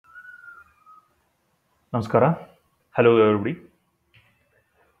Namaskara. Hello, everybody.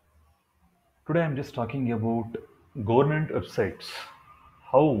 Today I'm just talking about government websites,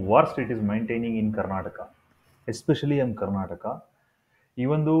 how worst it is maintaining in Karnataka, especially in Karnataka.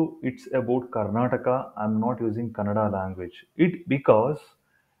 Even though it's about Karnataka, I'm not using Kannada language. Because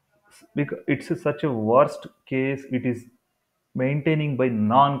it's such a worst case. It is maintaining by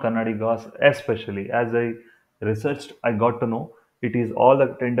non-Kannadigas, especially as I researched, I got to know it is all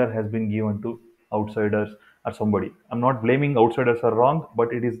the tender has been given to outsiders or somebody. I'm not blaming outsiders are wrong,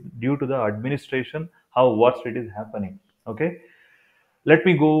 but it is due to the administration how worst it is happening. Okay, let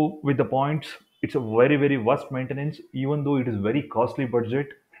me go with the points. It's a very worst maintenance, even though it is very costly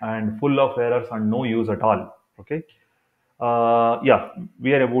budget and full of errors and no use at all. Okay, yeah,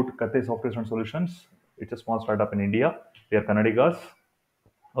 we are about Kate Software and Solutions. It's a small startup in India. We are Kannadigas.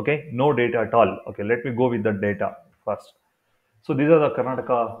 Okay, no data at all. Okay, let me go with the data first. So these are the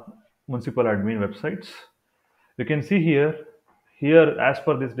Karnataka municipal admin websites. You can see here as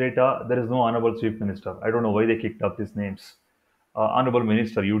per this data, there is no Honorable Chief Minister. I don't know why they kicked up these names. Honorable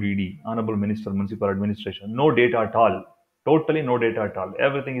Minister UDD, Honorable Minister Municipal Administration. No data at all. Totally no data at all.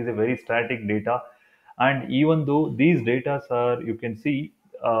 Everything is a very static data. And even though these data are, you can see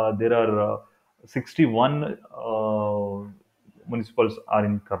there are 61 municipals are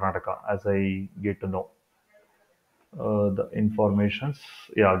in Karnataka, as I get to know the informations.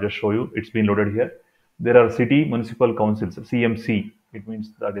 Yeah, I'll just show you. It's been loaded here. There are city municipal councils, CMC. It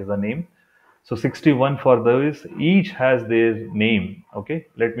means that is the name. So 61 for those. Each has their name. Okay.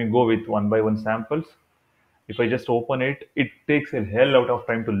 Let me go with one by one samples. If I just open it, it takes a hell out of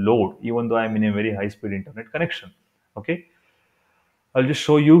time to load, even though I'm in a very high speed internet connection. Okay. I'll just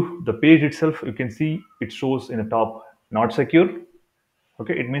show you the page itself. You can see it shows in the top not secure.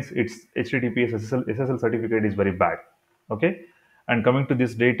 Okay, it means its HTTPS SSL certificate is very bad. Okay, and coming to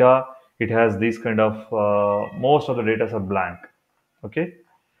this data, it has these kind of most of the data are blank. Okay,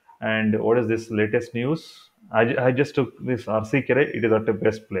 and what is this latest news? I just took this RC Kere. It is at the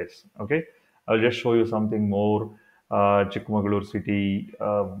best place. Okay, I'll just show you something more. Chikmagalur city,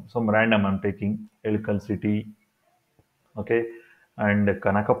 some random I'm taking Elkal city. Okay, and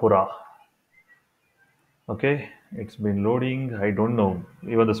Kanakapura. Okay, it's been loading. I don't know.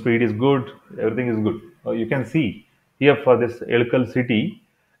 Even the speed is good. Everything is good. You can see here for this Elkal city,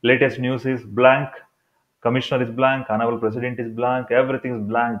 latest news is blank. Commissioner is blank. Honorable President is blank. Everything is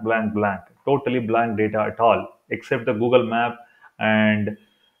blank. Totally blank data at all, except the Google Map and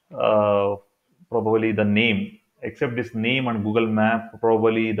uh, probably the name. Except this name and Google Map,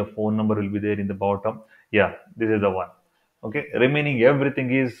 probably the phone number will be there in the bottom. Yeah, this is the one. Okay, remaining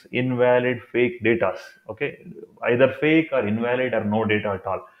everything is invalid fake data. Okay, either fake or invalid or no data at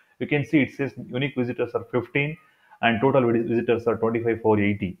all. You can see it says unique visitors are 15 and total visitors are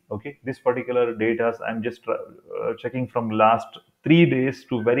 25,480. Okay, this particular data I'm just checking from last 3 days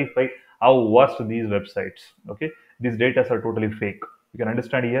to verify how worst these websites. Okay, these data are totally fake. You can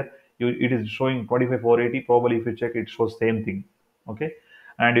understand here, it is showing 25,480. Probably if you check, it shows same thing. Okay,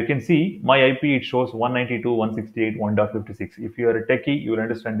 and you can see my IP, it shows 192.168.1.56. If you are a techie, you will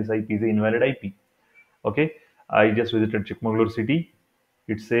understand this IP is an invalid IP. Okay, I just visited Chikmagalur city.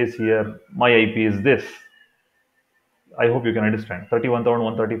 It says here my IP is this. I hope you can understand.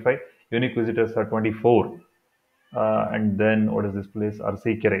 31,135 unique visitors are 24. And then what is this place?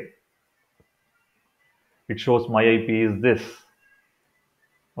 RC Kere. It shows my IP is this.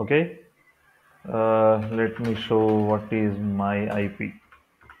 Okay. Let me show what is my IP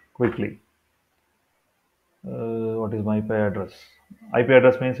quickly. What is my IP address? IP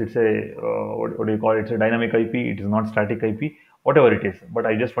address means it's a what do you call it? It's a dynamic IP. It is not static IP. Whatever it is. But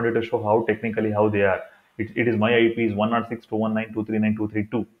I just wanted to show how technically how they are. It is my IP is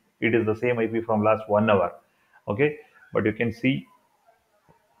 106.219.239.232. It is the same IP from last 1 hour. Okay, but you can see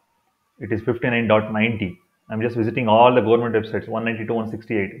it is 59.90. I'm just visiting all the government websites. 192,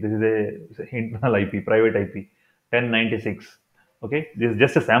 168. This is a internal IP, private IP. 1096. Okay, this is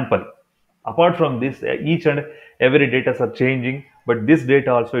just a sample. Apart from this, each and every data are changing, but this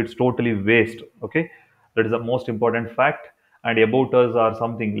data also it's totally waste. Okay, that is the most important fact. And about us or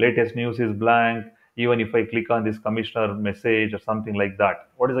something. Latest news is blank. Even if I click on this commissioner message or something like that,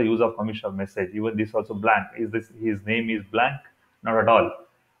 what is the use of commissioner message? Even this also blank. Is this his name is blank? Not at all.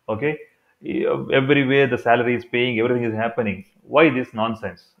 Okay, everywhere the salary is paying, everything is happening. Why this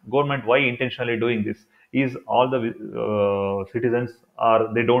nonsense? Government why intentionally doing this? Is all the citizens are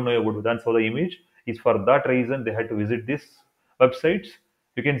they don't know about Vidhan Soda image? Is for that reason they had to visit this websites?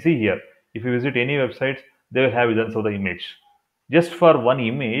 You can see here, if you visit any websites, they will have Vidhan Soda image. Just for one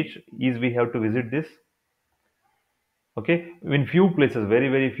image, is we have to visit this? Okay, in few places, very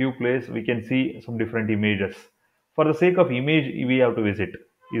very few places, we can see some different images. For the sake of image we have to visit,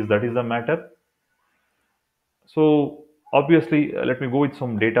 is that is the matter. So obviously, let me go with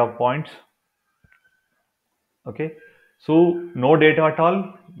some data points. Okay, so no data at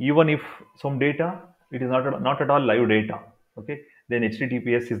all. Even if some data, it is not at all live data. Okay, then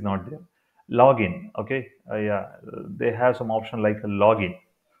https is not there. Login, okay, yeah, they have some option like a login.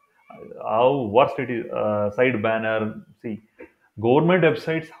 How worst it is, side banner. See, government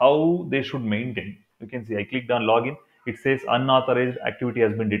websites, how they should maintain. You can see I clicked on login, it says unauthorized activity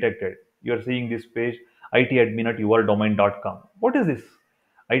has been detected. You are seeing this page, itadmin at yourdomain.com. What is this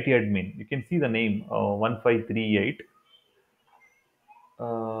itadmin? You can see the name, 1538,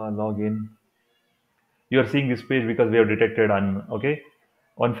 login. You are seeing this page because we have detected on, okay,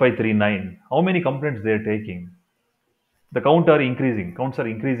 1539. How many complaints they are taking? The counts are increasing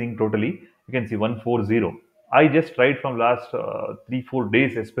totally. You can see 140. I just tried from last 3 4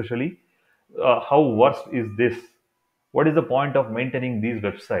 days especially. How worst is this? What is the point of maintaining these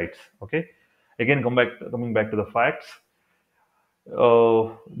websites? Okay, again, coming back to the facts.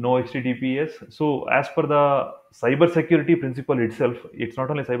 No HTTPS. So, as per the cybersecurity principle itself, it's not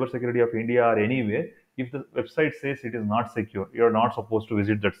only cybersecurity of India or anywhere. If the website says it is not secure, you are not supposed to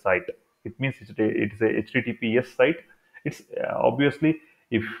visit that site. It means it's a HTTPS site. It's obviously,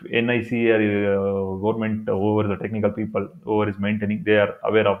 if NIC or government, over the technical people, whoever is maintaining, they are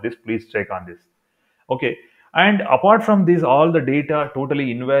aware of this. Please check on this. Okay, and apart from this, all the data,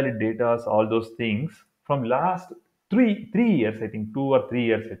 totally invalid data, all those things from last three years, I think 2 or 3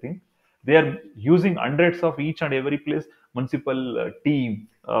 years, I think they are using hundreds of each and every place, municipal team,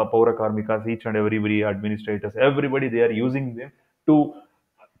 Paura Karmikas, each and everybody, administrators, everybody, they are using them to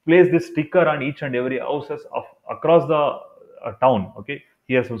place this sticker on each and every houses of across the town. Okay,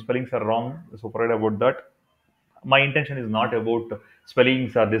 here some spellings are wrong, so forget about that. My intention is not about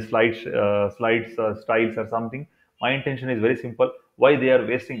spellings or this slides styles or something. My intention is very simple. Why they are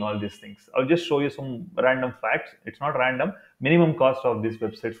wasting all these things? I'll just show you some random facts. It's not random. Minimum cost of this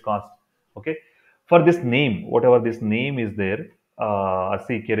website's cost. Okay, for this name, whatever this name is there,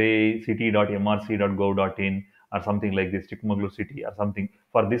 Arsikere city.mrc.gov.in or something like this, Chikmagalur city or something.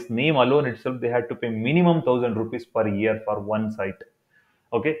 For this name alone itself, they had to pay minimum 1,000 rupees per year for one site.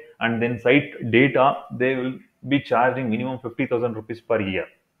 Okay, and then site data, they will be charging minimum 50,000 rupees per year.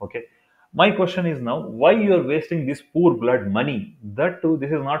 Okay, my question is now, why you are wasting this poor blood money? That too,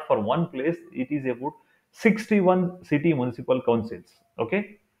 this is not for one place, it is about 61 city municipal councils.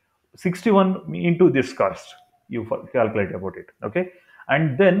 Okay, 61 into this cost, you calculate about it. Okay,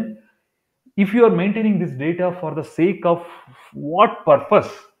 and then if you are maintaining this data for the sake of what purpose?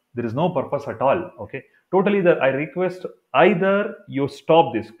 There is no purpose at all. Okay, totally, the I request, either you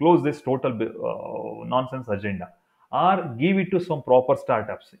stop this, close this total nonsense agenda, or give it to some proper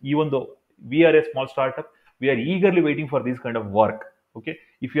startups. Even though we are a small startup, we are eagerly waiting for this kind of work. Okay,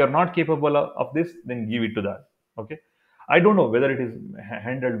 if you are not capable of this, then give it to that. Okay, I don't know whether it is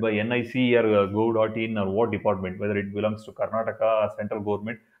handled by NIC or Go.in or what department, whether it belongs to Karnataka or central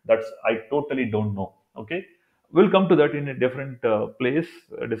government. That's, I totally don't know. Okay, we'll come to that in a different place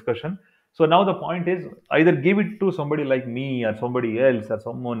discussion. So now the point is, either give it to somebody like me or somebody else or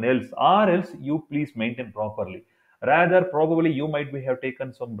someone else, or else you please maintain properly. Rather, probably you might be have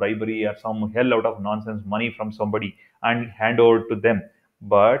taken some bribery or some hell out of nonsense money from somebody and hand over to them.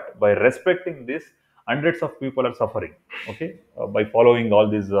 But by respecting this, hundreds of people are suffering. Okay, by following all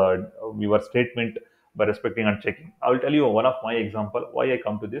this your statement, by respecting and checking. I will tell you one of my example why I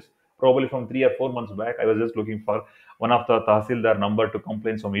come to this. Probably from 3 or 4 months back, I was just looking for one of the Tahsildar number to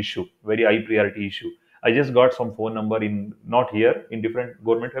complain some issue, very high priority issue. I just got some phone number in, not here, in different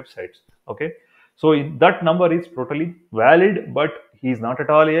government websites. Okay, so that number is totally valid, but he is not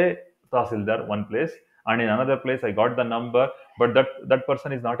at all a Tahsildar one place, and in another place I got the number, but that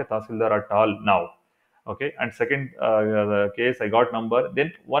person is not a Tahsildar at all now. Okay, and second the case I got number,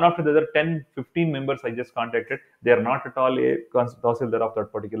 then one after the other 10 15 members I just contacted, they are not at all a tahsildar of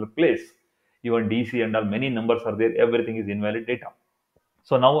that particular place. Even DC and all, many numbers are there, everything is invalid data.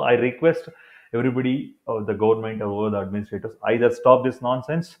 So now I request everybody, the government or the administrators, either stop this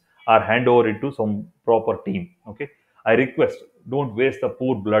nonsense or hand over it to some proper team. Okay, I request, don't waste the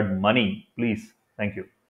poor blood money, please. Thank you.